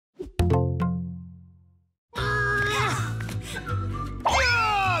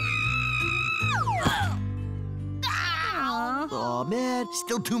Yeah,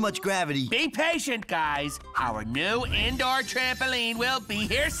 still too much gravity. Be patient, guys. Our new indoor trampoline will be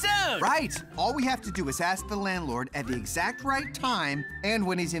here soon. Right. All we have to do is ask the landlord at the exact right time and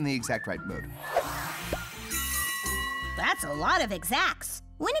when he's in the exact right mood. That's a lot of exacts.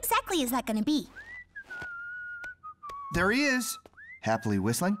 When exactly is that going to be? There he is. Happily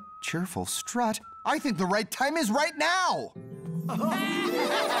whistling, cheerful strut. I think the right time is right now.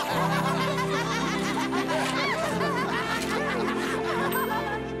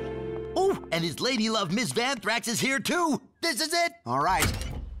 Oh, and his lady love, Miss Vanthrax, is here too. This is it. All right.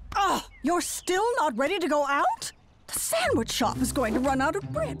 Oh, you're still not ready to go out? The sandwich shop is going to run out of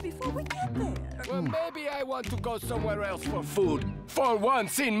bread before we get there. Well, maybe I want to go somewhere else for food. For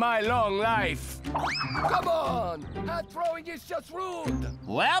once in my long life. Come on! Hat throwing is just rude.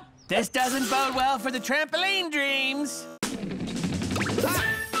 Well, this doesn't bode well for the trampoline dreams.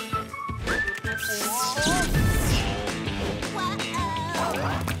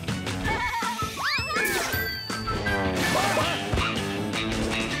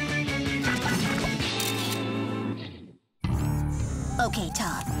 Okay,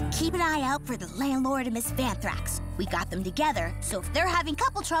 Tom, keep an eye out for the landlord and Miss Vanthrax. We got them together, so if they're having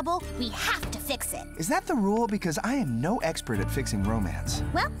couple trouble, we have to fix it. Is that the rule? Because I am no expert at fixing romance.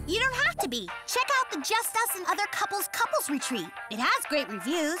 Well, you don't have to be. Check out the Just Us and Other Couples Retreat. It has great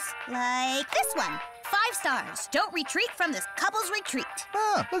reviews, like this one. 5 stars. Don't retreat from this couples retreat.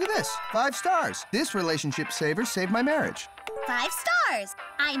 Ah, look at this. 5 stars. This relationship saver saved my marriage. 5 stars.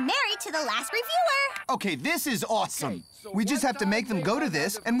 I'm married to the last reviewer. Okay, this is awesome. Okay, so We just what have to make them time go they to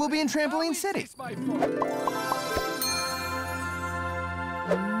this, have and we'll be in How Trampoline is City. this my fault?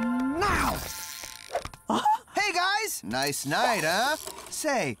 Now! Hey, guys! Nice night, huh?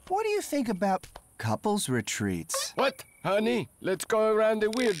 Say, what do you think about couples retreats? What? Honey, let's go around the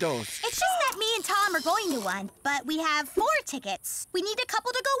weirdos. It's just that me and Tom are going to one, but we have 4 tickets. We need a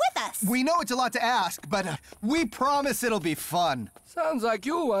couple to go with us. We know it's a lot to ask, but we promise it'll be fun. Sounds like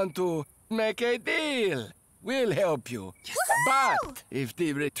you want to make a deal. We'll help you. But if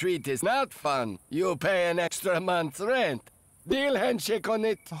the retreat is not fun, you pay an extra month's rent. Deal, handshake on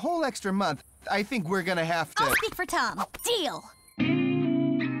it. A whole extra month. I think we're gonna have to... I'll speak for Tom. Deal.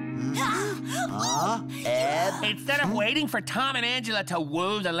 Ed? Instead of waiting for Tom and Angela to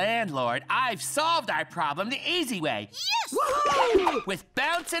woo the landlord, I've solved our problem the easy way. Yes! Woohoo! With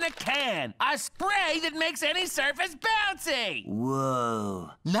Bounce in a Can, a spray that makes any surface bouncy.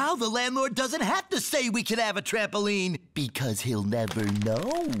 Whoa. Now the landlord doesn't have to say we can have a trampoline, because he'll never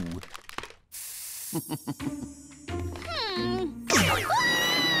know.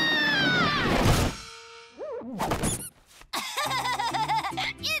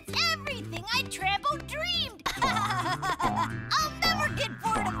 It's everything I trampo dreamed. I'll never get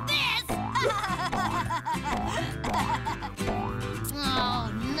bored of this.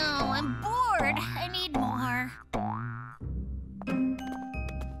 Oh, no, I'm bored. I need more.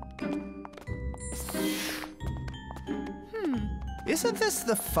 Isn't this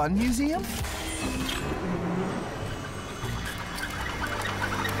the Fun Museum?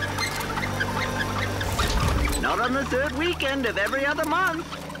 Not on the 3rd weekend of every other month.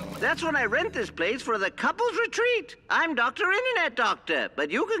 That's when I rent this place for the couples retreat. I'm Dr. Internet Doctor, but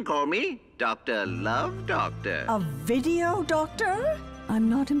you can call me Dr. Love Doctor. A video doctor? I'm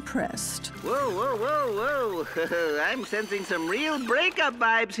not impressed. Whoa, whoa, whoa, whoa. I'm sensing some real breakup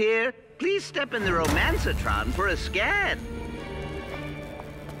vibes here. Please step in the Romancitron for a scan.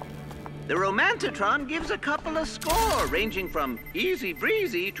 The Romancitron gives a couple a score, ranging from easy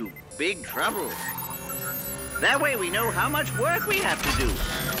breezy to big trouble. That way we know how much work we have to do.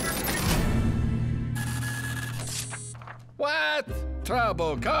 What?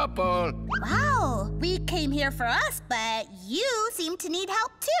 Trouble couple. Wow, we came here for us, but you seem to need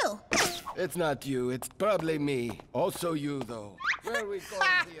help too. It's not you, it's probably me. Also you, though. Where are we going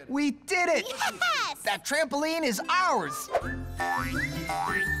here? We did it! Yes! That trampoline is ours!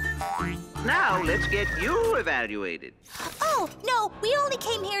 Now let's get you evaluated. Oh, no, we only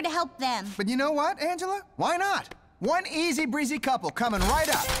came here to help them. But you know what, Angela? Why not? One easy breezy couple coming right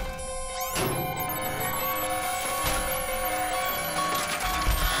up.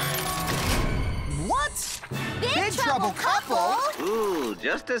 What? Big trouble couple? Ooh,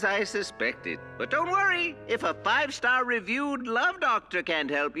 just as I suspected. But don't worry, if a 5-star reviewed love doctor can't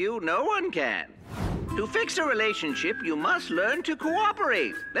help you, no one can. To fix a relationship, you must learn to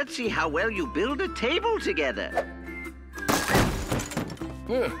cooperate. Let's see how well you build a table together.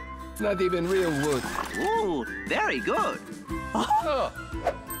 It's not even real wood. Ooh, very good. Oh,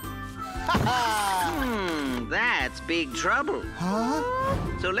 That That's big trouble. Huh?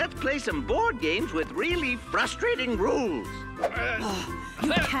 So let's play some board games with really frustrating rules.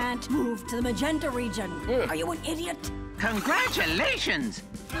 You can't move to the magenta region. Are you an idiot? Congratulations!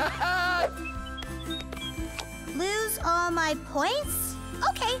 Lose all my points?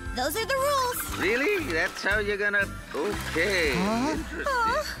 Okay, those are the rules. Really? That's how you're gonna... Okay.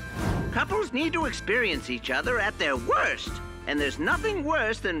 Interesting. Couples need to experience each other at their worst. And there's nothing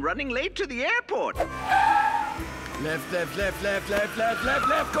worse than running late to the airport. Left, left, left, left, left, left, left,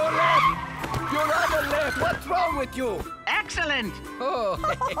 left, go left! You're on the left! What's wrong with you? Excellent! Oh.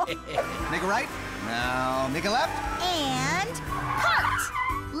 Make a right. Now, make a left. And parked.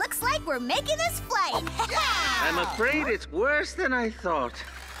 Looks like we're making this flight. I'm afraid it's worse than I thought.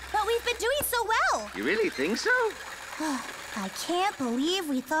 But we've been doing so well. You really think so? I can't believe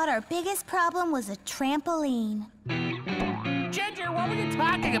we thought our biggest problem was a trampoline. Ginger, what were you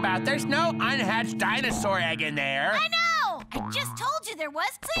talking about? There's no unhatched dinosaur egg in there. I know! I just told you there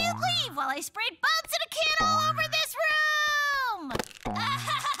was, so you'd leave while I sprayed bugs in a can all over this room!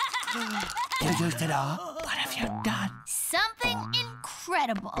 You used it all? What have you done? Something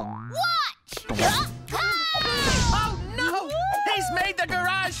incredible. Watch! Oh, no! He's made the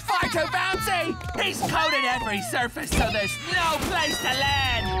garage far too bouncy! He's coated every surface so there's no place to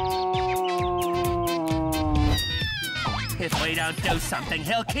land! If we don't do something,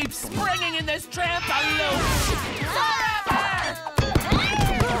 he'll keep springing in this trampoline forever!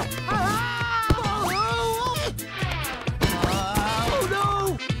 Oh,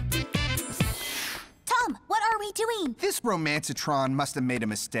 no! Tom, what are we doing? This romancitron must have made a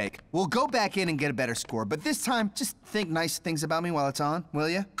mistake. We'll go back in and get a better score, but this time, just think nice things about me while it's on, will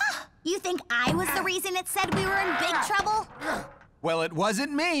you? You think I was the reason it said we were in big trouble? Well, it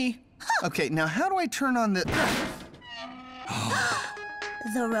wasn't me. Okay, now how do I turn on the...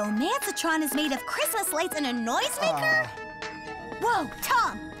 The romancitron is made of Christmas lights and a noisemaker? Whoa,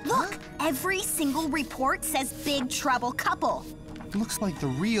 Tom, look. Every single report says big trouble couple. Looks like the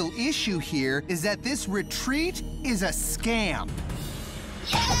real issue here is that this retreat is a scam.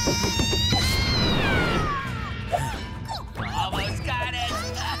 Almost got it!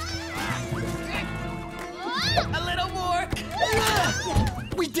 A little more!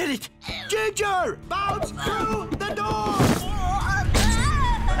 We did it! Ginger! Bounce through the door!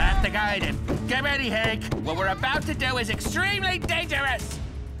 Have to guide him. Get ready, Hank. What we're about to do is extremely dangerous!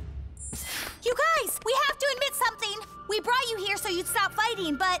 You guys, we have to admit something. We brought you here so you'd stop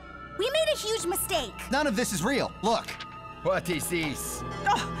fighting, but we made a huge mistake. None of this is real. Look. What is this?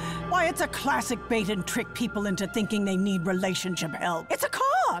 Oh, why, it's a classic bait and trick people into thinking they need relationship help. It's a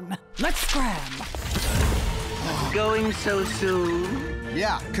con. Let's scram. Going so soon?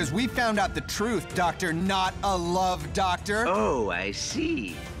 Yeah, because we found out the truth, Doctor, not a love doctor. Oh, I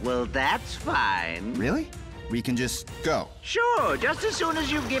see. Well, that's fine. Really? We can just go. Sure, just as soon as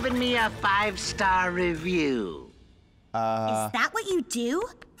you've given me a 5-star review. Is that what you do?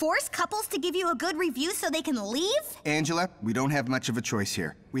 Force couples to give you a good review so they can leave? Angela, we don't have much of a choice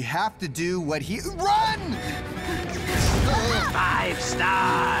here. We have to do what he... Run! 5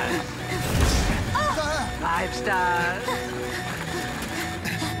 stars. 5 stars.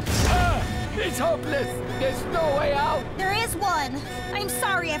 It's hopeless. There's no way out. There is one. I'm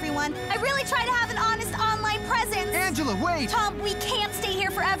sorry, everyone. I really try to have an honest online presence. Angela, wait! Tom, we can't stay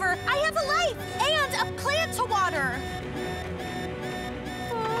here forever. I have a life and a plant to water.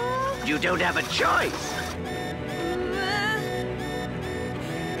 You don't have a choice.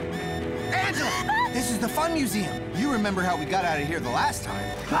 Angela! This is the Fun Museum. You remember how we got out of here the last time.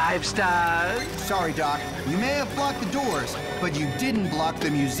 5 stars. Sorry, Doc. You may have blocked the doors, but you didn't block the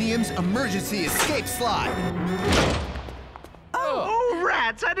museum's emergency escape slide. Oh,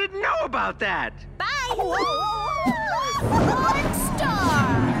 rats, I didn't know about that. Bye. 1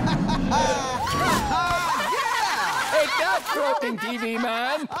 star. Take that, floating TV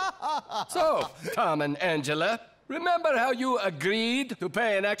man! So, Tom and Angela, remember how you agreed to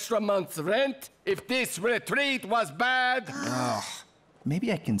pay an extra month's rent if this retreat was bad?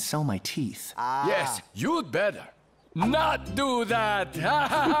 Maybe I can sell my teeth. Yes, you'd better not do that!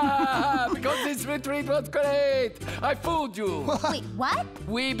 Because this retreat was great! I fooled you! Wait, what?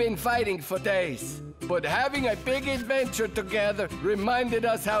 We've been fighting for days, but having a big adventure together reminded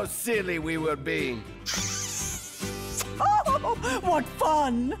us how silly we were being. Oh, what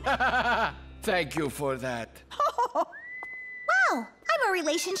fun! Thank you for that. Wow, I'm a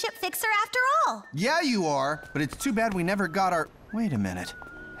relationship fixer after all. Yeah, you are, but it's too bad we never got our... Wait a minute.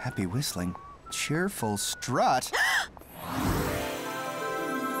 Happy whistling. Cheerful strut.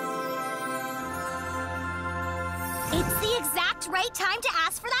 It's the exact right time to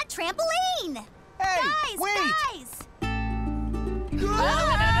ask for that trampoline. Hey, Guys, wait!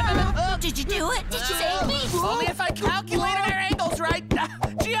 Guys! Did you do it? Did you save me? Only if I calculated our angles right.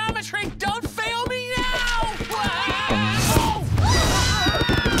 Geometry, don't fail me now!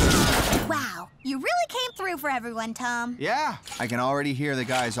 Wow, you really came through for everyone, Tom. Yeah, I can already hear the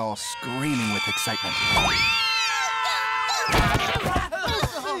guys all screaming with excitement.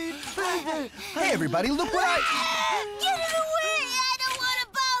 Hey, everybody, look what I... Get it away! I don't want to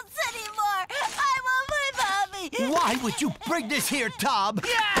bounce anymore! I want my mommy! Why would you bring this here, Tom?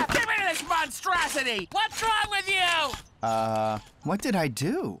 Yeah, get rid of this monstrosity! What's wrong with you? What did I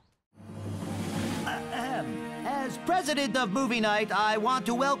do? As president of Movie Night, I want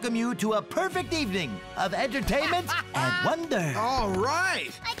to welcome you to a perfect evening of entertainment and wonder. All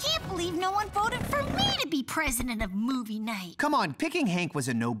right! I can't believe no one voted for me to be president of Movie Night. Come on, picking Hank was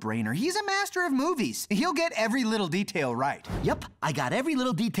a no-brainer. He's a master of movies. He'll get every little detail right. Yep, I got every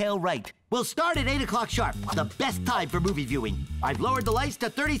little detail right. We'll start at 8 o'clock sharp, the best time for movie viewing. I've lowered the lights to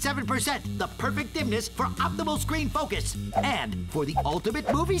 37%, the perfect dimness for optimal screen focus. And for the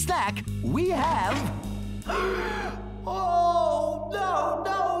ultimate movie snack, we have... Oh,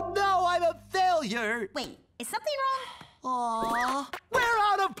 no, I'm a failure. Wait, is something wrong? Aw, we're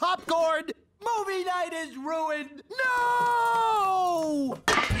out of popcorn. Movie night is ruined. No!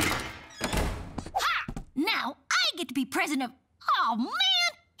 Ha! Now I get to be president of... Oh, man!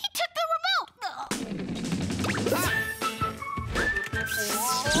 He took the remote!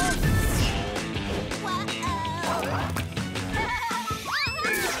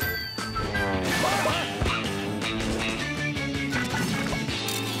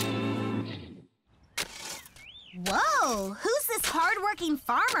 Whoa! Who's this hard-working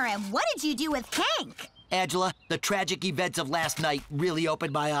farmer, and what did you do with Hank? Angela, the tragic events of last night really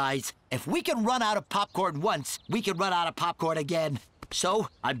opened my eyes. If we can run out of popcorn once, we can run out of popcorn again. So,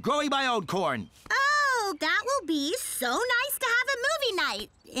 I'm growing my own corn. Oh, that will be so nice to have a movie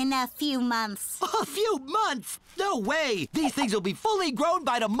night in a few months. A few months? No way! These things will be fully grown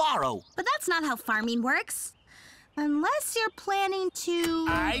by tomorrow. But that's not how farming works. Unless you're planning to...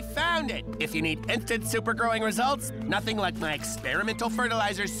 I found it! If you need instant super growing results, nothing like my experimental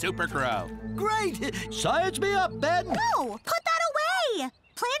fertilizer Super Grow. Great! Science me up, Ben! No! Put that away!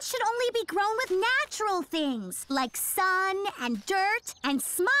 Plants should only be grown with natural things, like sun and dirt and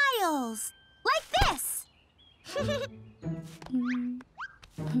smiles. Like this!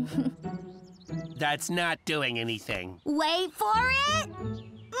 That's not doing anything. Wait for it!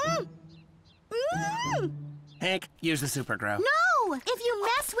 Hank, use the Super Grow. No! If you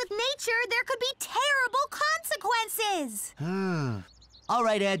mess with nature, there could be terrible consequences! All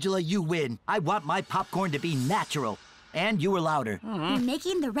right, Angela, you win. I want my popcorn to be natural. And you were louder. You're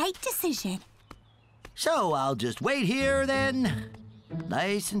making the right decision. So I'll just wait here, then.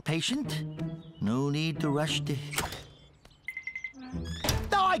 Nice and patient. No need to rush to...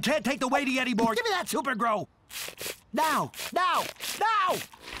 No, I can't take the waiting anymore. Give me that Super Grow. Now, now, now!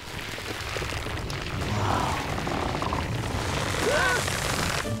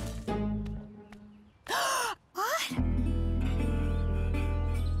 What?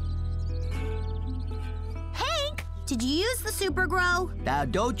 Hank, did you use the Super Grow? Now,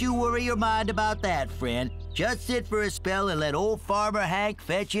 don't you worry your mind about that, friend. Just sit for a spell and let old Farmer Hank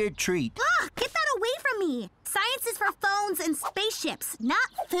fetch your treat. Ah, get that away from me. Science is for phones and spaceships, not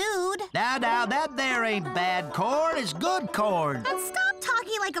food. Now, that there ain't bad corn. It's good corn. And stop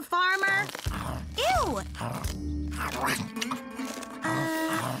talking like a farmer. Ew.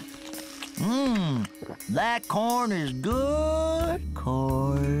 That corn is good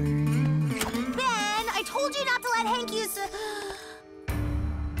corn. Ben, I told you not to let Hank use the...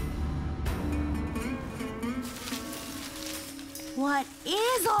 What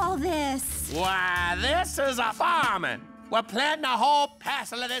is all this? Why, this is a farming. We're planting a whole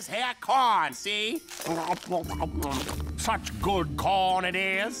parcel of this here corn, see? Such good corn it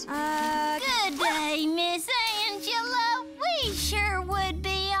is. Good day, Miss Angela. We sure would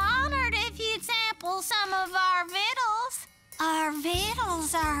be honored if you'd sample some of our victuals. Our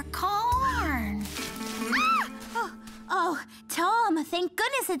victuals are corn. Oh, Tom, thank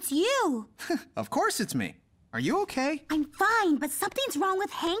goodness it's you. Of course it's me. Are you okay? I'm fine, but something's wrong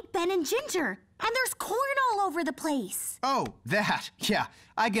with Hank, Ben, and Ginger. And there's corn all over the place. Oh, that. Yeah,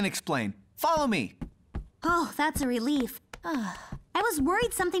 I can explain. Follow me. Oh, that's a relief. I was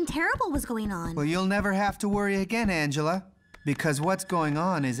worried something terrible was going on. Well, you'll never have to worry again, Angela. Because what's going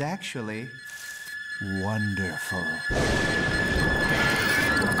on is actually wonderful.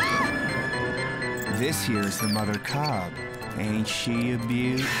 This here's the mother cob. Ain't she a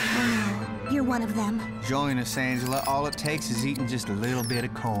beaut? you're one of them. Join us, Angela. All it takes is eating just a little bit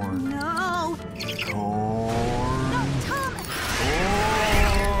of corn. No. Corn. No, Tom.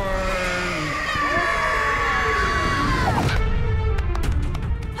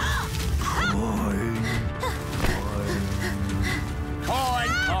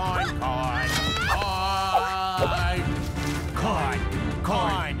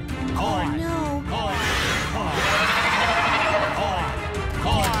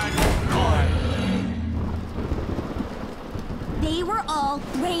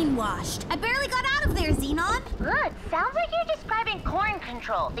 Brainwashed. I barely got out of there, Xenon. Good. Sounds like you're describing corn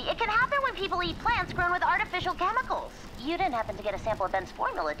control. It can happen when people eat plants grown with artificial chemicals. You didn't happen to get a sample of Ben's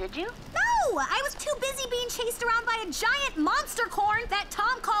formula, did you? No! I was too busy being chased around by a giant monster corn that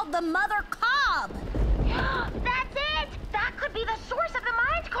Tom called the mother cob. That's it! That could be the source of the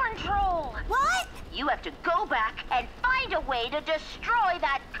mind control. What? You have to go back and find a way to destroy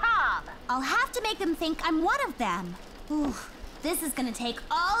that cob. I'll have to make them think I'm one of them. Ooh. This is gonna take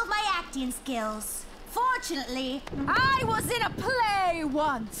all of my acting skills. Fortunately, I was in a play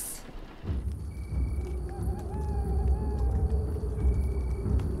once.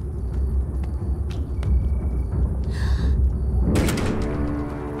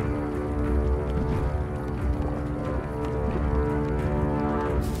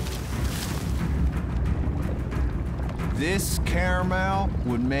 This caramel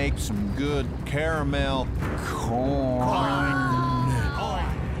would make some good caramel corn.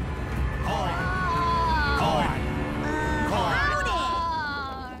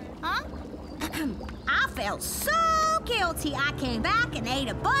 I felt so guilty I came back and ate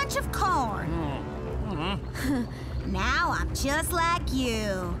a bunch of corn. Now I'm just like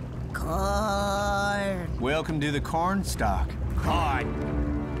you. Corn. Welcome to the corn stock.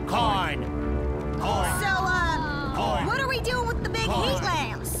 Corn. Corn. Corn. So, what are we doing with the big heat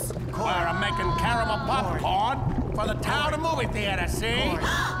lamps? We're making caramel popcorn for the town and movie theater, see?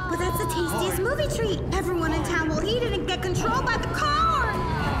 But that's the tastiest movie treat. Everyone in town will eat it and get controlled by the corn.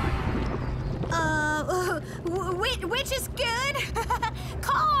 Which is good?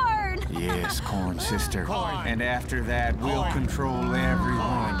 Corn. Yes, corn, sister. Corn. And after that, we'll control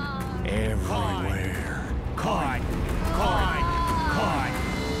everyone, everywhere. Corn. Corn. Corn.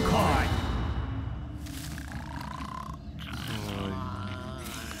 Corn.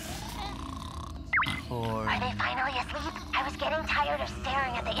 Are they finally asleep? I was getting tired of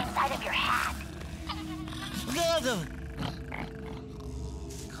staring at the inside of your hat.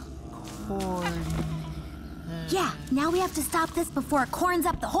 Corn. Yeah, now we have to stop this before it corns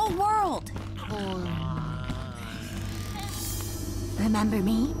up the whole world. Remember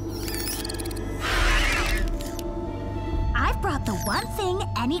me? I've brought the one thing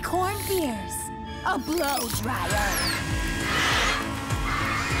any corn fears. A blow dryer.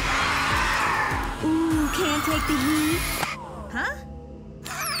 Ooh, can't take the heat. Huh?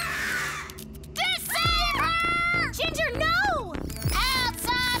 Deceiver! Ginger, no!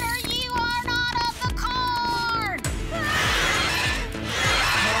 Outsider, you are not of the corn!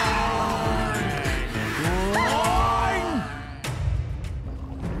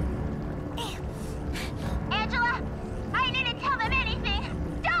 Angela, I didn't tell them anything.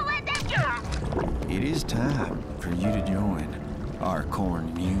 Don't let them do. It is time for you to join our corn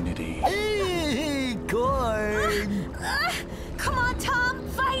immunity. Corn! Come on, Tom,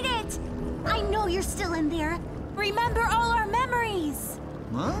 fight it! I know you're still in there. Remember all our memories.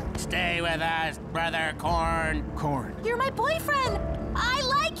 Huh? Stay with us, brother Corn. Corn. You're my boyfriend. I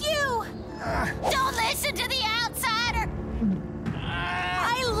like you. Don't listen to the outsider.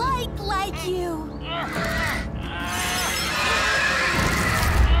 I like you.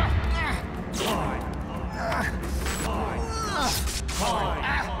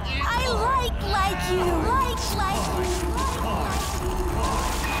 I like you.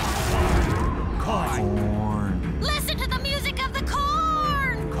 Corn. Listen to the music of the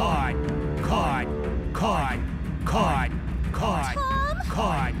corn. Corn. Corn. Corn. Corn. Corn. Tom?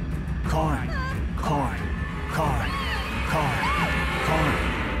 Corn. Corn. Corn. Corn. Corn.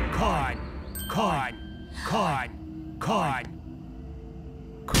 Corn. Corn. Corn. Corn.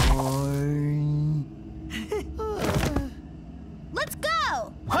 Corn. Let's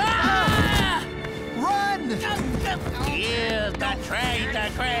go. Run! Use the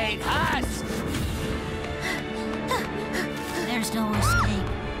great husk. There's no escape.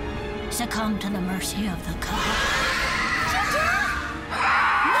 Succumb to the mercy of the cob.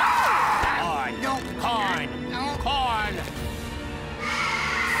 Corn. Corn. Corn.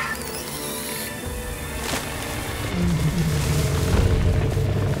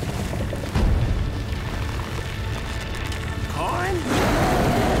 Corn?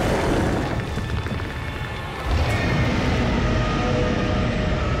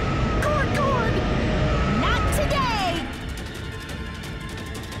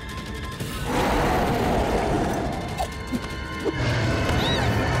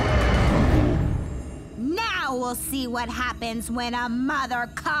 what happens when a mother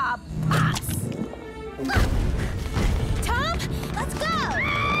cob pops. Tom, let's go!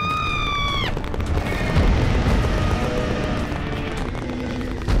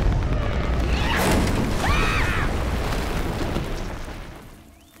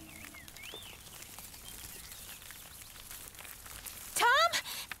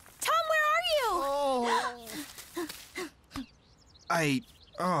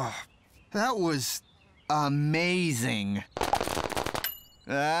 That was amazing.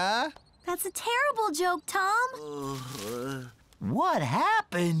 That's a terrible joke, Tom. What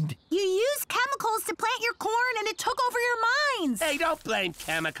happened? You used chemicals to plant your corn and it took over your minds. Hey, don't blame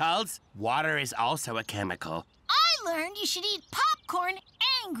chemicals. Water is also a chemical. I learned you should eat popcorn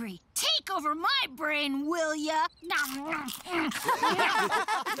angry. Take over my brain, will ya?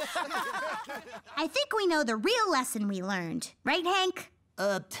 I think we know the real lesson we learned. Right, Hank?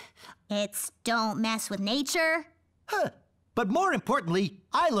 It's don't mess with nature. But more importantly,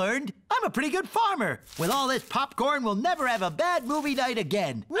 I learned I'm a pretty good farmer. With all this popcorn, we'll never have a bad movie night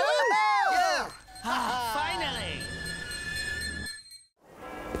again. Woo! Yeah! Finally!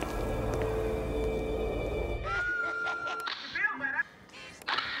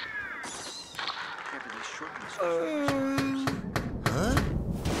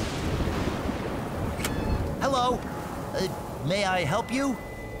 Hello. May I help you?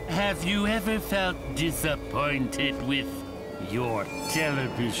 Have you ever felt disappointed with your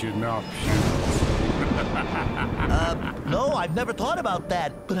television options? No, I've never thought about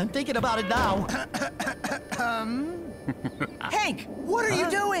that, but I'm thinking about it now. Hank, what are you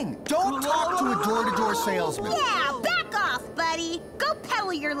doing? Don't talk to a door-to-door salesman. Yeah, back off, buddy. Go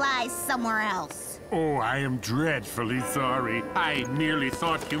peddle your lies somewhere else. Oh, I am dreadfully sorry. I merely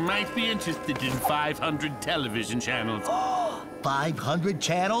thought you might be interested in 500 television channels. 500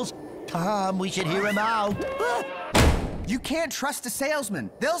 channels? Tom, we should hear him out. You can't trust a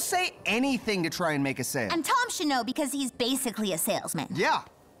salesman. They'll say anything to try and make a sale. And Tom should know because he's basically a salesman. Yeah.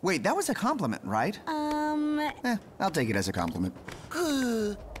 Wait, that was a compliment, right? I'll take it as a compliment.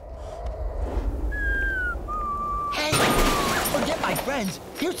 Hey, forget my friends.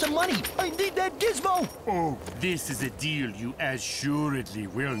 Here's some money. I need that gizmo. Oh, this is a deal you assuredly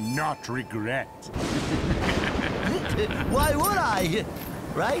will not regret. Why would I?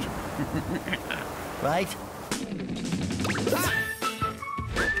 Right? Right?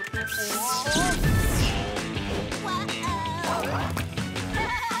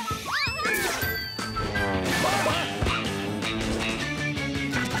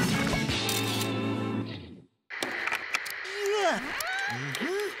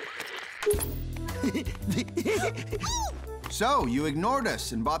 So, you ignored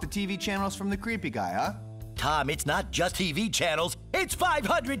us and bought the TV channels from the creepy guy, huh? Tom, it's not just TV channels. It's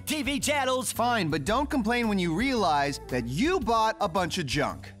 500 TV channels. Fine, but don't complain when you realize that you bought a bunch of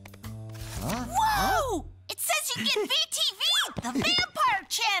junk. Whoa! It says you get VTV, the vampire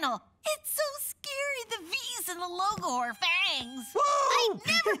channel. It's so scary, the V's in the logo are fangs. Whoa! I'd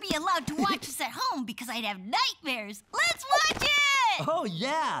never be allowed to watch this at home because I'd have nightmares. Let's watch it! Oh,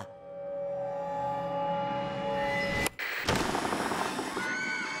 yeah.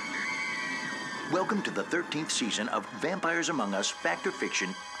 Welcome to the 13th season of Vampires Among Us Fact or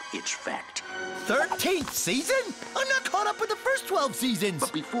Fiction, It's Fact. 13th season? I'm not caught up with the first 12 seasons.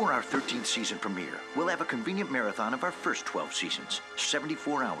 But before our 13th season premiere, we'll have a convenient marathon of our first 12 seasons.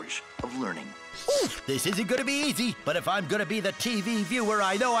 74 hours of learning. Oof, this isn't gonna be easy, but if I'm gonna be the TV viewer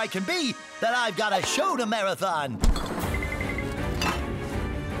I know I can be, then I've got a show to marathon.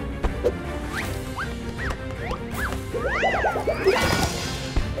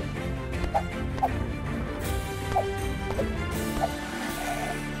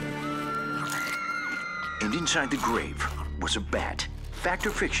 And inside the grave was a bat. Fact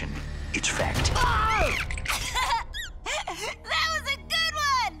or fiction, it's fact. Oh! That was a good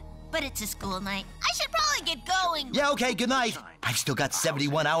one! But it's a school night. I should probably get going. Yeah, okay, good night. I've still got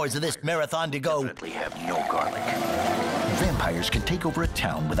 71 hours of this marathon to go. Definitely have no garlic. Vampires can take over a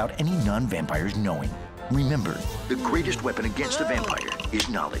town without any non-vampires knowing. Remember, the greatest weapon against a vampire is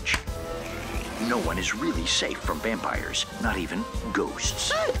knowledge. No one is really safe from vampires, not even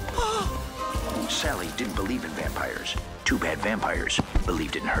ghosts. Sally didn't believe in vampires. Too bad vampires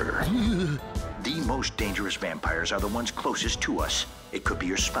believed in her. The most dangerous vampires are the ones closest to us. It could be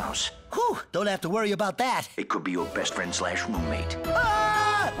your spouse. Whew, don't have to worry about that. It could be your best friend / roommate.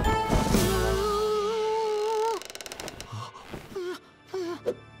 Ah!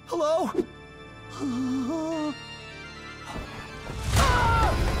 Hello?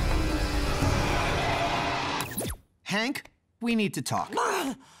 Hank, we need to talk.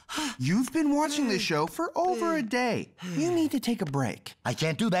 You've been watching this show for over a day. You need to take a break. I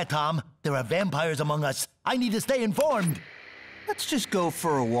can't do that, Tom. There are vampires among us. I need to stay informed. Let's just go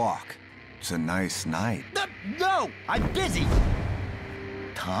for a walk. It's a nice night. No, I'm busy.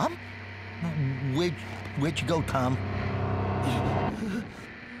 Tom? Where'd you go, Tom?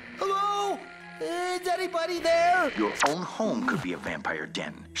 Hello? Is anybody there? Your own home could be a vampire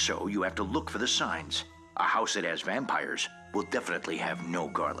den, so you have to look for the signs. A house that has vampires will definitely have no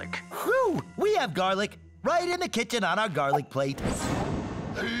garlic. Whew, we have garlic right in the kitchen on our garlic plate.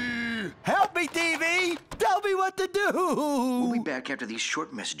 Help me, TV! Tell me what to do! We'll be back after these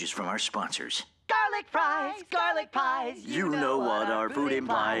short messages from our sponsors. Garlic fries, garlic pies. You know what our food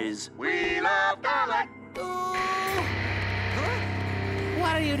implies. We love garlic.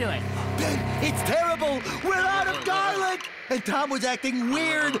 What are you doing? Ben, it's terrible! We're out of garlic! And Tom was acting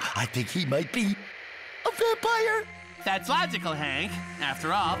weird. I think he might be a vampire. That's logical, Hank.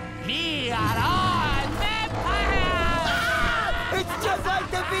 After all, we are all vampires! Ah! It's just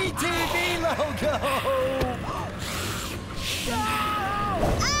like the VTV logo!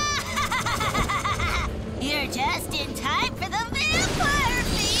 You're just in time for the vampire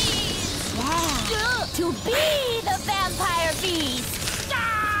feast! Wow. To be the vampire beast!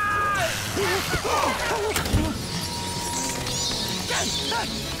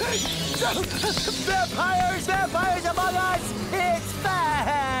 Vampires! Vampires among us! It's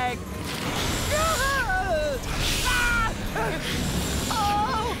fact!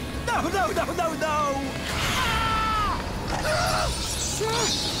 Oh! No, no, no, no, no!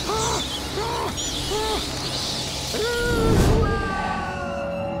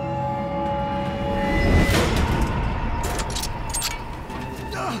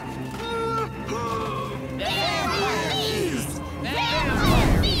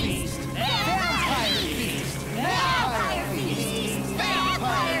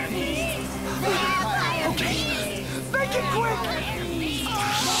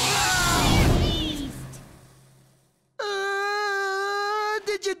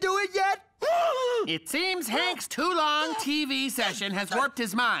 Did you do it yet? It seems Hank's too-long TV session has warped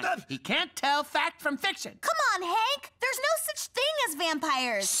his mind. He can't tell fact from fiction. Come on, Hank! There's no such thing as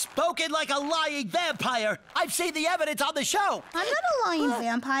vampires! Spoken like a lying vampire! I've seen the evidence on the show! I'm not a lying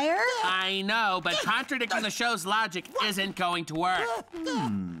vampire. I know, but contradicting the show's logic isn't going to work.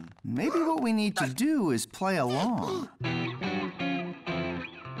 Maybe what we need to do is play along.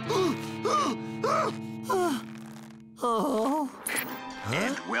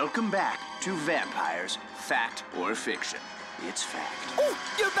 And welcome back to Vampires, Fact or Fiction. It's fact. Oh,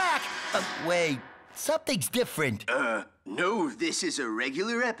 you're back! Wait, something's different. No, this is a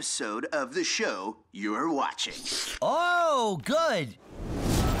regular episode of the show you're watching. Oh, good.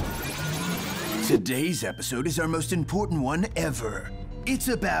 Today's episode is our most important one ever. It's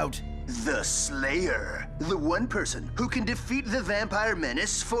about The Slayer, the one person who can defeat the vampire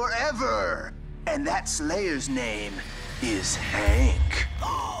menace forever. And that Slayer's name is Hank.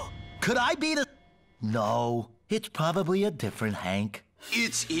 Could I be the... No, it's probably a different Hank.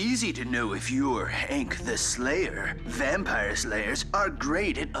 It's easy to know if you're Hank the Slayer. Vampire slayers are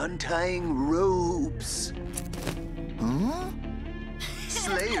great at untying ropes.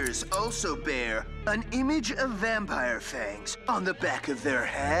 Slayers also bear an image of vampire fangs on the back of their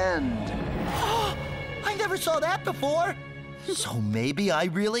hand. I never saw that before. So maybe I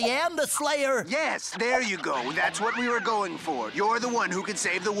really am the Slayer. Yes, there you go. That's what we were going for. You're the one who can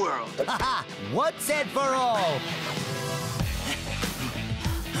save the world. Haha, once and for all.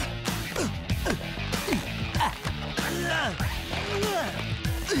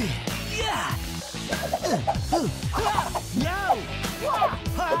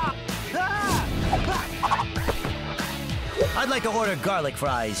 I'd like to order garlic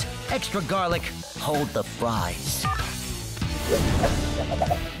fries. Extra garlic, hold the fries.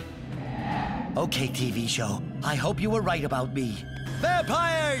 Okay, TV show. I hope you were right about me.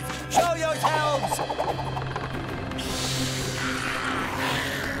 Vampires, show yourselves!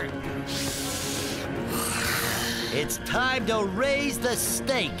 It's time to raise the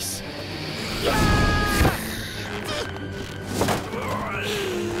stakes.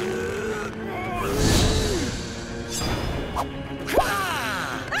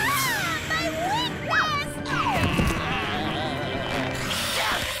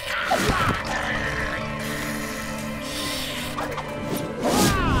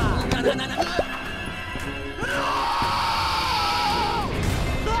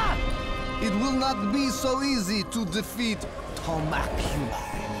 It will not be so easy to defeat Tomacula.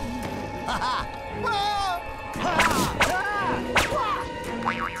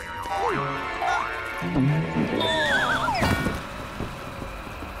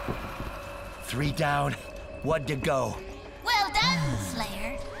 3 down, 1 to go. Well done,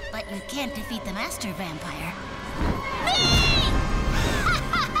 Slayer. But you can't defeat the master vampire.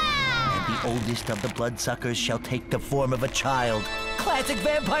 And the oldest of the bloodsuckers shall take the form of a child. Classic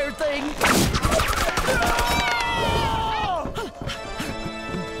vampire thing!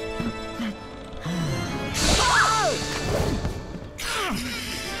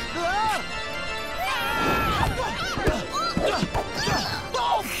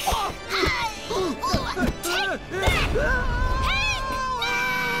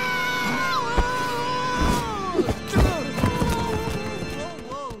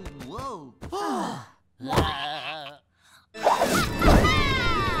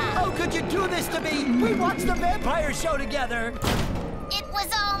 How could you do this to me? We watched the vampire show together. It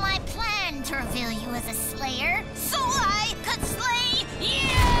was all my plan to reveal you as a slayer, so I could slay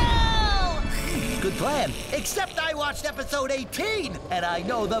you! Good plan, except I watched episode 18, and I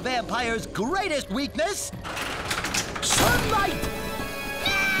know the vampire's greatest weakness: sunlight!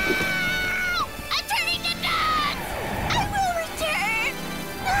 No! I'm turning to dust! I will return!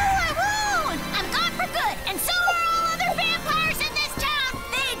 No, I won't! I'm gone for good, and so are all other vampires in this town!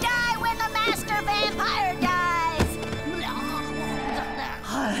 They die when the master vampire dies!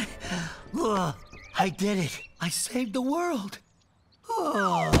 I did it. I saved the world.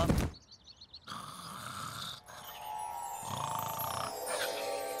 Oh.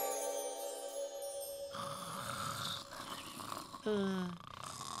 There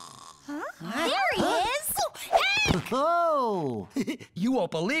he is! Hey! Oh! You won't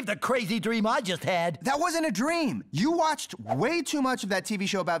believe the crazy dream I just had. That wasn't a dream. You watched way too much of that TV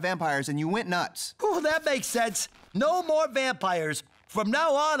show about vampires and you went nuts. Oh, that makes sense. No more vampires. From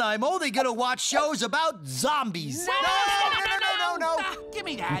now on, I'm only gonna watch shows about zombies. No! Give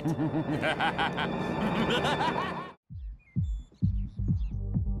me that.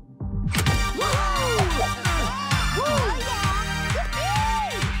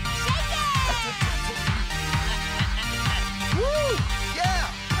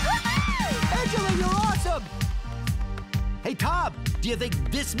 Hey, Tom, do you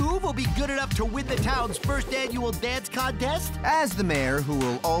think this move will be good enough to win the town's first annual dance contest? As the mayor, who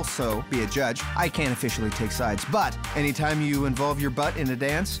will also be a judge, I can't officially take sides, but anytime you involve your butt in a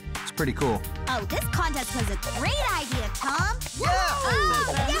dance, it's pretty cool. Oh, this contest was a great idea, Tom. Yeah!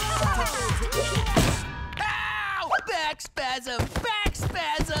 Ow! Back spasm! Back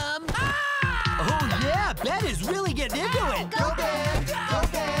spasm! Ah! Oh, yeah, Ben is really getting into it. Go, Ben! Go,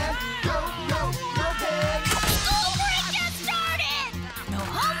 Ben! Go, Ben! School break just started! No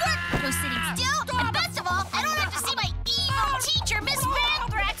homework, no sitting still, and best of all, I don't have to see my evil teacher, Miss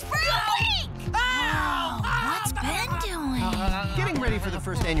Vanthrax, for a week! Oh, what's Ben doing? Getting ready for the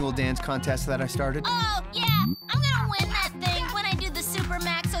first annual dance contest that I started. Oh, yeah, I'm gonna win that thing when I do the Super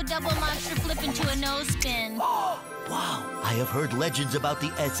Maxo double monster flip into a nose spin. Wow, I have heard legends about the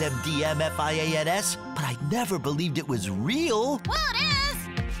SMDMFIANS, but I never believed it was real. Well, it is.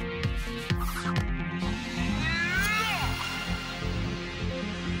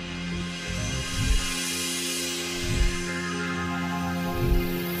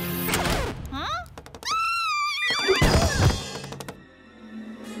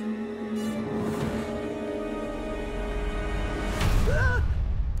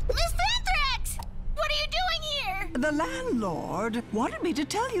 The landlord wanted me to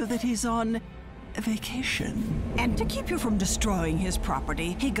tell you that he's on vacation. And to keep you from destroying his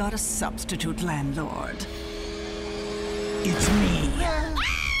property, he got a substitute landlord. It's me.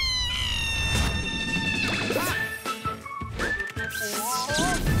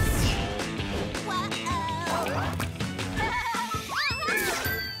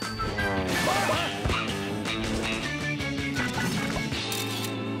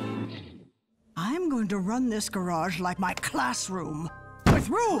 I'm going to run this garage like my classroom, with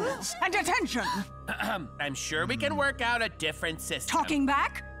rules and detention. I'm sure we can work out a different system. Talking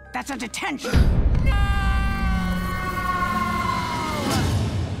back? That's a detention.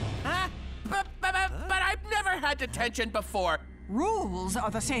 Huh? But I've never had detention before. Rules are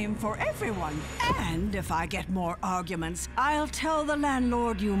the same for everyone. And if I get more arguments, I'll tell the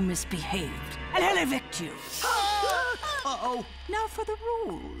landlord you misbehaved, and he'll evict you. Uh-oh. Now for the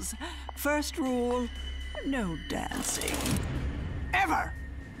rules. First rule, no dancing. Ever!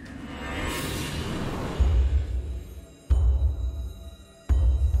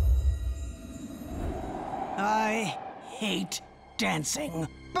 I hate dancing.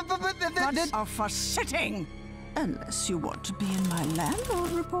 But that's for sitting. Unless you want to be in my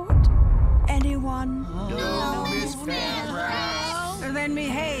landlord report. Anyone? No, Miss Vanthrax. Then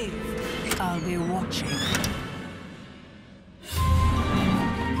behave. I'll be watching.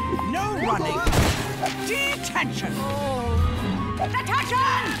 No running. Detention. Detention!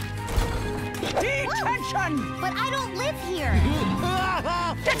 Detention! But I don't live here.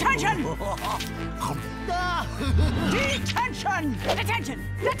 Detention! Detention! Detention!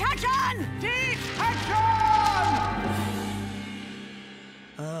 Detention! Detention!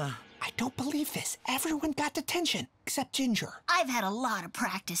 I don't believe this. Everyone got detention, except Ginger. I've had a lot of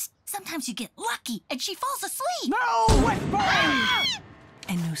practice. Sometimes you get lucky and she falls asleep. No whispering!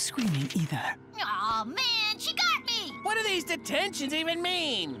 And no screaming either. Aw, man, she got me! What do these detentions even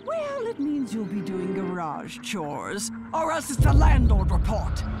mean? Well, it means you'll be doing garage chores, or else it's the landlord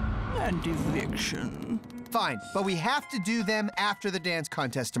report. And eviction. Fine, but we have to do them after the dance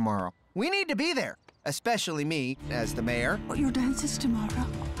contest tomorrow. We need to be there, especially me, as the mayor. Oh, your dance is tomorrow?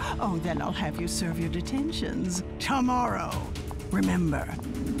 Oh, then I'll have you serve your detentions tomorrow. Remember.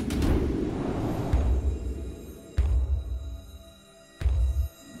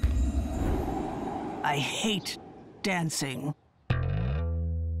 I hate dancing.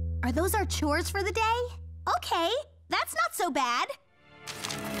 Are those our chores for the day? Okay, that's not so bad.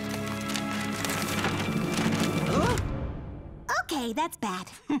 Okay, that's bad.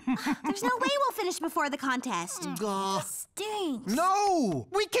 There's no way we'll finish before the contest. Stinks. No!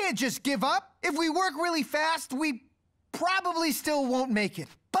 We can't just give up. If we work really fast, we probably still won't make it.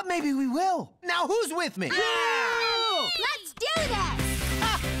 But maybe we will. Now who's with me? Let's do this!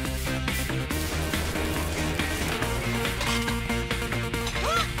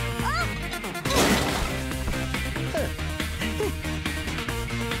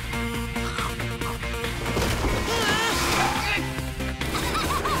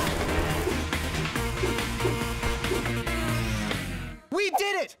 We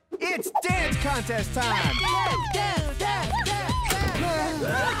did it! It's dance contest time!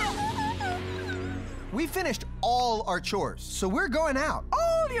 We finished all our chores, so we're going out.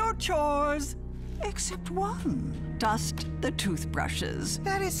 All your chores, except one. Dust the toothbrushes.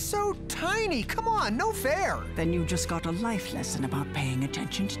 That is so tiny. Come on, no fair. Then you just got a life lesson about paying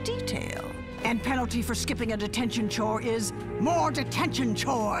attention to detail. And penalty for skipping a detention chore is more detention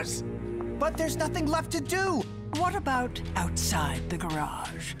chores. But there's nothing left to do. What about outside the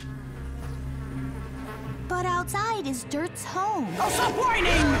garage? But outside is Dirt's home. Oh, stop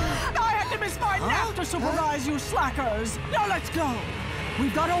whining! I had to miss my nap to supervise you slackers. Now let's go.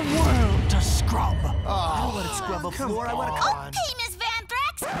 We've got a world to scrub. I don't want to scrub a floor. I want to come on. Okay, Miss Van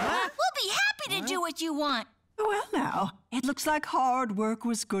Thrax. We'll be happy to do what you want. Well, now, it looks like hard work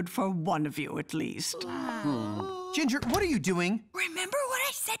was good for one of you at least. Ginger, what are you doing? Remember what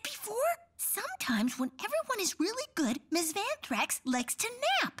I said before? Sometimes when everyone is really good, Miss Van Thrax likes to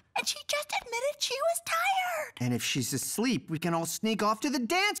nap. And she just admitted she was tired. And if she's asleep, we can all sneak off to the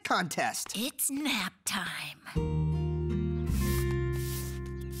dance contest. It's nap time.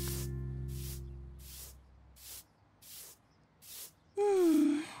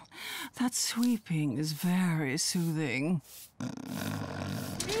 That sweeping is very soothing.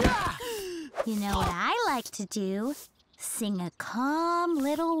 You know what I like to do? Sing a calm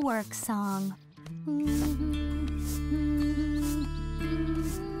little work song.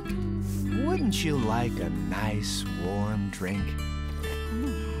 Wouldn't you like a nice warm drink?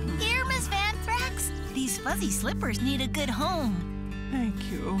 Here, Miss Van Thrax. These fuzzy slippers need a good home.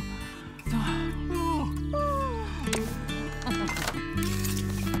 Thank you.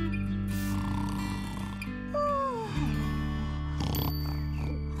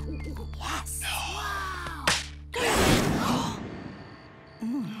 Yes. Wow.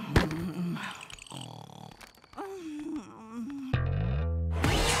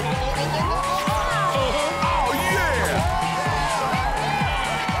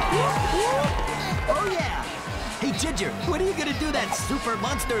 Hey, Ginger, when are you gonna do that super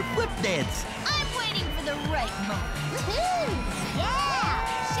monster flip dance? I'm waiting for the right moment. Woohoo! Yeah!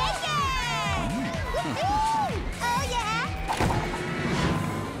 Shake it! Woohoo! Oh, yeah!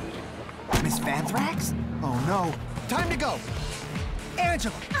 Miss Van Thrax? Oh, no. Time to go.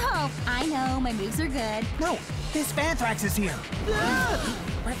 Angela! Oh, I know. My moves are good. No, Miss Van Thrax is here.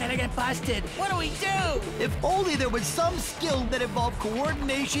 We're gonna get busted. What do we do? If only there was some skill that involved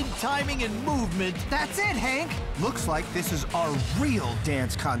coordination, timing, and movement. That's it, Hank. Looks like this is our real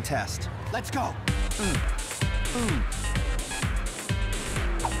dance contest. Let's go.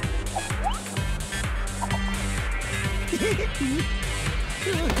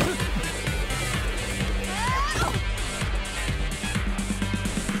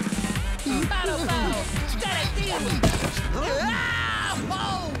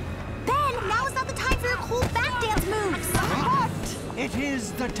 Ben, now is not the time for your cool back dance moves. But it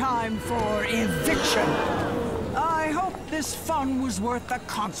is the time for eviction. I hope this this fun was worth the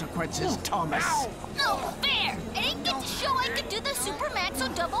consequences, Thomas. No fair! I didn't get to show I could do the Super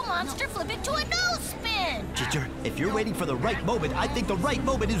Maxo double monster flip into a nose spin! Ginger, if you're waiting for the right moment, I think the right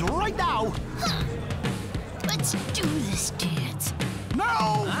moment is right now! Huh. Let's do this dance.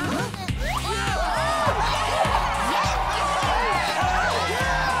 No!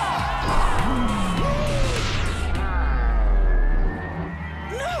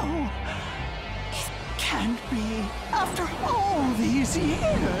 No! It can't be. After all these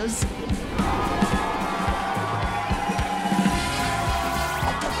years.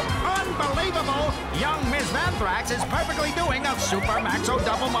 Unbelievable! Young Miss Vanthrax is perfectly doing a Super Maxo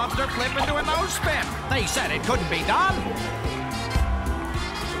double monster flip into a nose spin. They said it couldn't be done.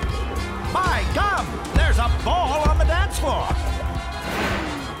 By gum! There's a ball on the dance floor.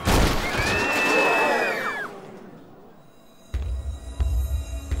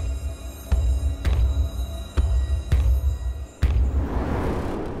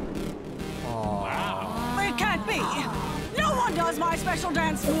 It can't be. No one does my special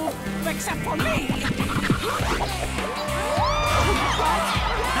dance move except for me.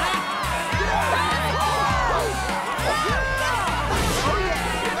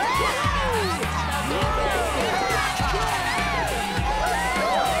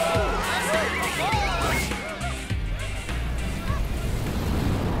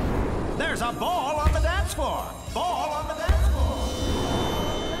 There's a ball on the dance floor. Ball on the dance floor.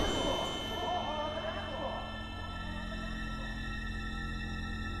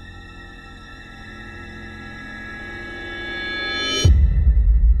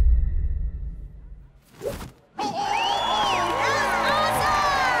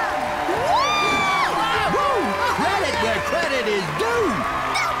 Credit where credit is due!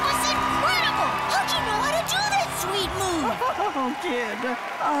 That was incredible! How'd you know how to do that sweet move? Oh, kid,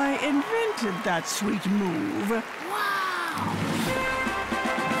 I invented that sweet move.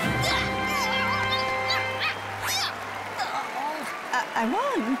 I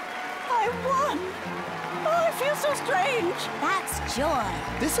won. I won. Oh, I feel so strange. That's joy.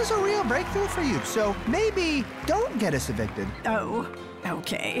 This is a real breakthrough for you, so maybe don't get us evicted. Oh,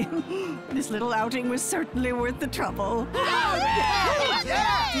 okay. This little outing was certainly worth the trouble.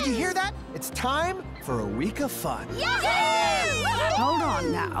 Yeah! Did you hear that? It's time for a week of fun. Hold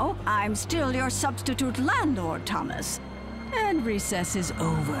on now. I'm still your substitute landlord, Thomas. And recess is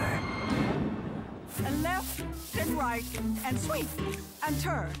over. And left and right and sweep and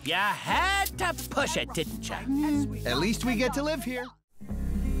turn. You had to push it, didn't you? At least we get to live here.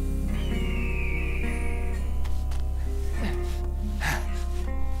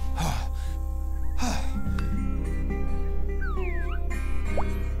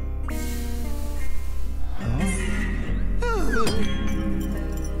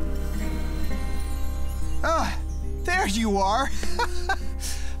 Ah, there you are.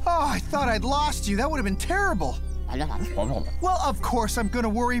 Oh, I thought I'd lost you. That would have been terrible. Well, of course I'm gonna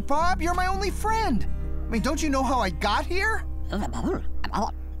worry, Bob. You're my only friend. I mean, don't you know how I got here?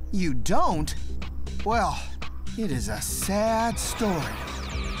 You don't? Well, it is a sad story.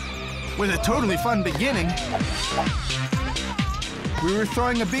 With a totally fun beginning. We were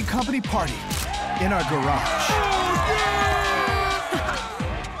throwing a big company party in our garage.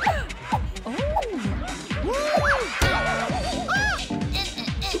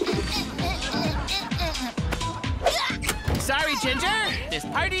 Sorry, Ginger. This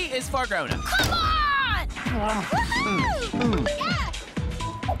party is for grown-ups. Come on!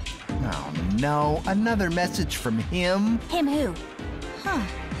 Oh, no. Another message from him. Him who? Huh.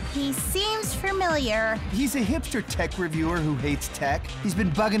 He seems familiar. He's a hipster tech reviewer who hates tech. He's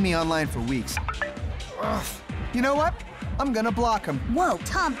been bugging me online for weeks. Ugh. You know what? I'm gonna block him. Whoa,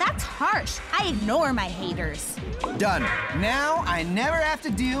 Tom, that's harsh. I ignore my haters. Done. Now I never have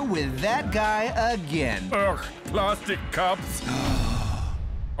to deal with that guy again. Ugh, plastic cups.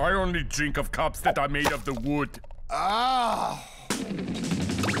 I only drink of cups that are made of the wood. Oh.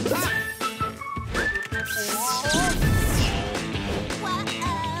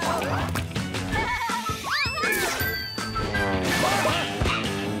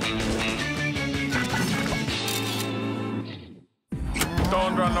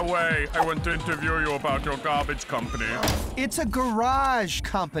 Don't run away. I want to interview you about your garbage company. It's a garage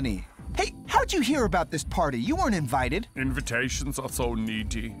company. Hey, how'd you hear about this party? You weren't invited. Invitations are so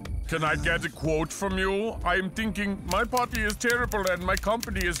needy. Can I get a quote from you? I'm thinking my party is terrible and my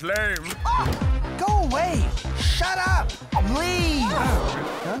company is lame. Oh, go away. Shut up. Leave.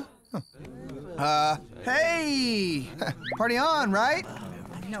 Huh? Hey. Party on, right?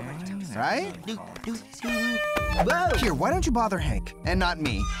 Right? Whoa! Here, why don't you bother Hank? And not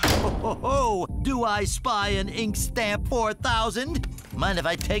me. Oh, do I spy an ink stamp 4000? Mind if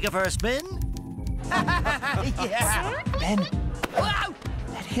I take it for a spin? Yeah. Ben, Wow.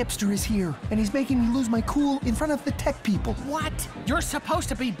 that hipster is here, and he's making me lose my cool in front of the tech people. What? You're supposed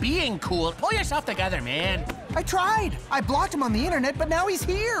to be being cool. Pull yourself together, man. I tried. I blocked him on the internet, but now he's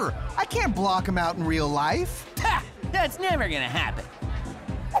here. I can't block him out in real life. Ha! That's never gonna happen.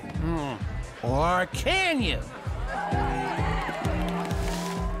 Or can you?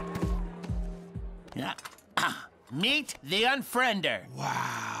 Yeah. Meet the Unfriender.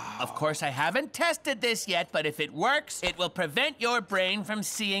 Wow. Of course, I haven't tested this yet, but if it works, it will prevent your brain from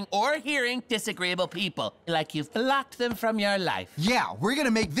seeing or hearing disagreeable people, like you've blocked them from your life. Yeah, we're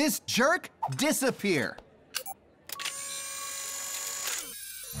gonna make this jerk disappear.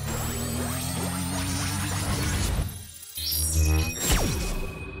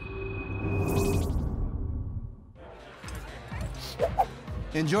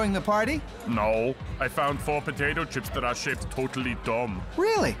 Enjoying the party? No, I found 4 potato chips that are shaped totally dumb.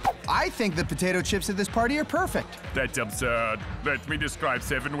 Really? I think the potato chips at this party are perfect. That's absurd. Let me describe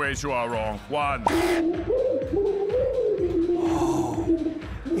 7 ways you are wrong. 1.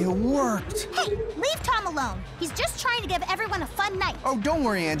 It worked. Hey, leave Tom alone. He's just trying to give everyone a fun night. Oh, don't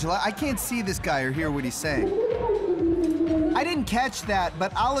worry, Angela. I can't see this guy or hear what he's saying. I didn't catch that,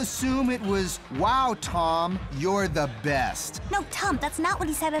 but I'll assume it was, wow, Tom, you're the best. No, Tom, that's not what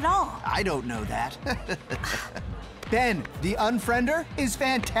he said at all. I don't know that. Ben, the Unfriender is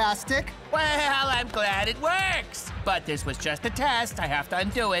fantastic. Well, I'm glad it works. But this was just a test. I have to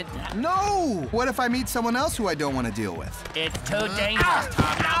undo it. No! What if I meet someone else who I don't want to deal with? It's too dangerous,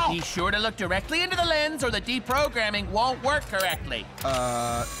 Tom. Now, be sure to look directly into the lens or the deprogramming won't work correctly.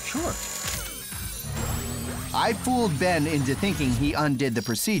 Sure. I fooled Ben into thinking he undid the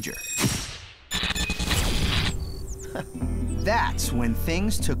procedure. That's when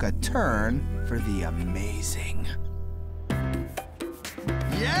things took a turn for the amazing.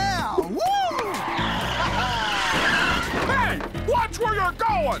 Yeah! Woo! Hey, watch where you're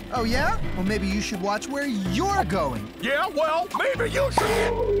going! Oh, yeah? Well, maybe you should watch where you're going. Yeah, well, maybe you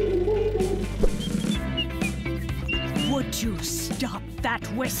should. Would you stop that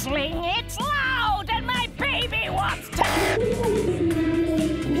whistling? It's loud and my baby wants to...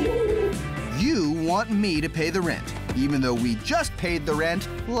 You want me to pay the rent, even though we just paid the rent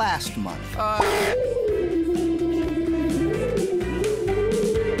last month.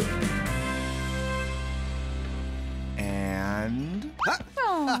 And...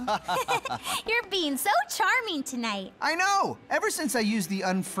 You're being so charming tonight. I know! Ever since I used the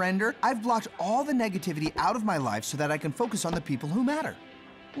Unfriender, I've blocked all the negativity out of my life so that I can focus on the people who matter.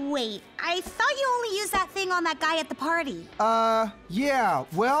 Wait, I thought you only used that thing on that guy at the party. Yeah,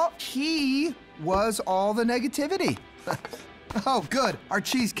 well, he was all the negativity. Oh, good, our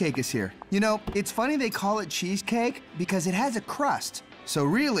cheesecake is here. You know, it's funny they call it cheesecake because it has a crust. So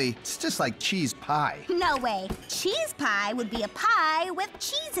really, it's just like cheese pie. No way. Cheese pie would be a pie with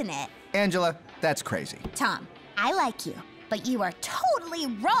cheese in it. Angela, that's crazy. Tom, I like you, but you are totally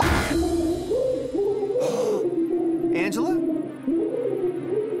wrong. Angela?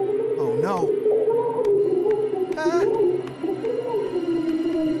 Oh, no.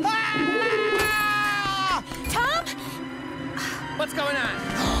 Tom? What's going on?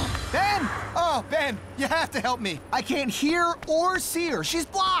 Ben! Oh, Ben, you have to help me. I can't hear or see her. She's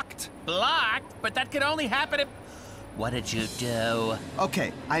blocked. Blocked? But that could only happen if... What did you do?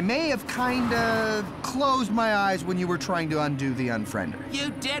 Okay, I may have kinda closed my eyes when you were trying to undo the Unfriender.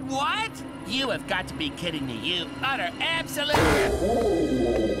 You did what? You have got to be kidding me. You utter absolute...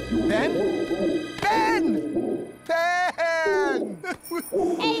 Ben? Ben! Ben!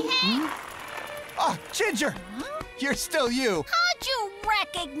 Hey, hey! Oh, Ginger! You're still you. How'd you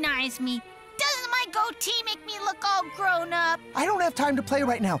recognize me? Doesn't my goatee make me look all grown up? I don't have time to play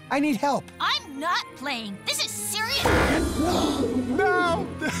right now. I need help. I'm not playing. This is serious. No!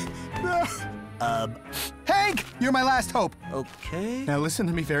 No! Hank! You're my last hope. Okay. Now listen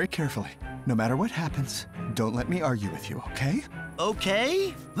to me very carefully. No matter what happens, don't let me argue with you, okay?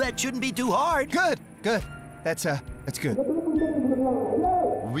 Okay. That shouldn't be too hard. Good, good. That's good.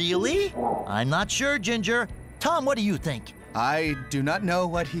 Really? I'm not sure, Ginger. Tom, what do you think? I do not know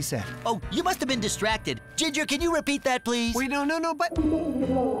what he said. Oh, you must have been distracted. Ginger, can you repeat that, please? Wait, no, but...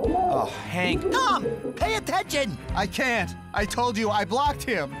 Oh, Hank. Tom, pay attention. I can't. I told you I blocked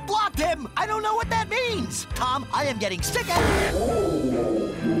him. Blocked him? I don't know what that means. Tom, I am getting sick of it.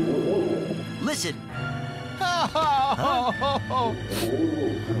 Listen.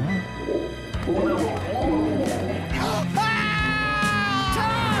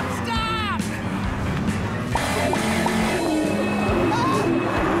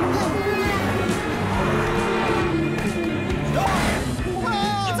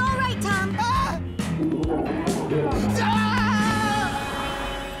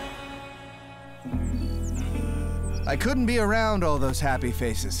 I couldn't be around all those happy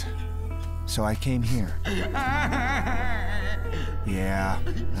faces. So I came here. Yeah,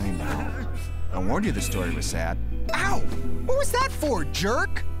 I know. I warned you the story was sad. Ow! What was that for,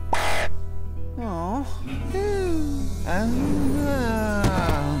 jerk? Oh.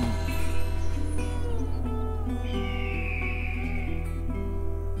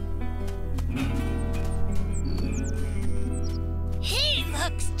 He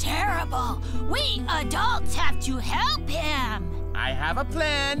looks terrible. We adults have to help him. I have a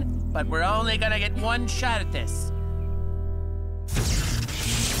plan, but we're only gonna get one shot at this.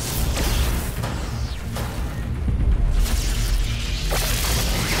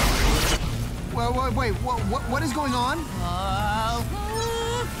 Wait, what is going on?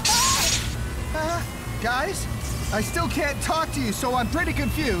 Guys, I still can't talk to you, so I'm pretty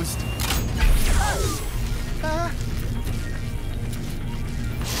confused.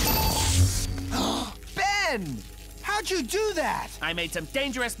 Ben! How'd you do that? I made some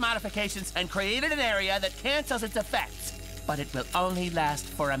dangerous modifications and created an area that cancels its effects, but it will only last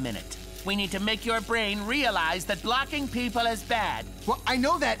for a minute. We need to make your brain realize that blocking people is bad. Well, I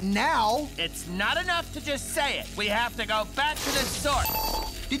know that now. It's not enough to just say it. We have to go back to the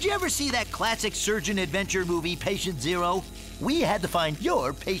source. Did you ever see that classic surgeon adventure movie, Patient Zero? We had to find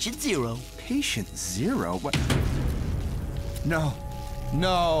your Patient Zero. Patient Zero? What? No.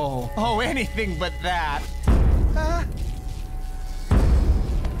 No. Oh, anything but that. No.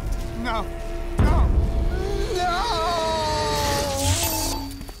 No. No!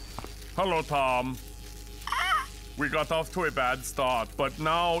 Hello, Tom. We got off to a bad start, but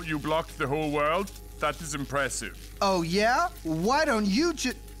now you blocked the whole world? That is impressive. Oh, yeah? Why don't you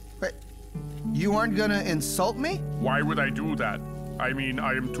Wait, you aren't gonna insult me? Why would I do that? I mean,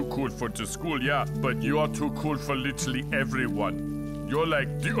 I am too cool for the school, yeah, but you are too cool for literally everyone. You're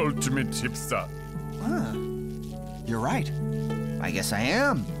like the ultimate hipster. Huh. You're right. I guess I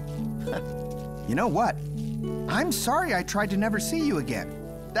am. You know what? I'm sorry I tried to never see you again.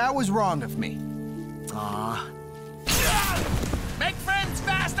 That was wrong of me. Aw. Make friends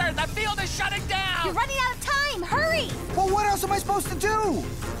faster! The field is shutting down! You're running out of time! Hurry! Well, what else am I supposed to do?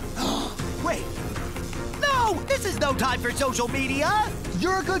 Wait. No! This is no time for social media!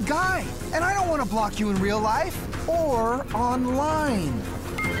 You're a good guy, and I don't want to block you in real life or online.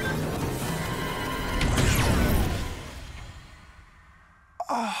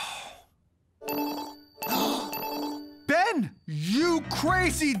 Ben, you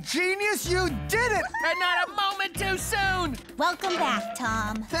crazy genius, you did it! And not a moment too soon! Welcome back,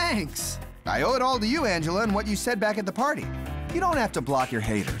 Tom. Thanks. I owe it all to you, Angela, and what you said back at the party. You don't have to block your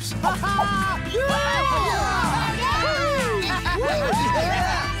haters.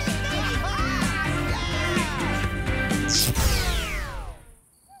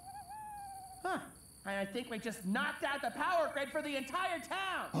 And I think we just knocked out the power grid for the entire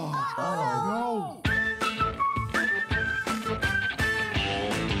town! Oh, no.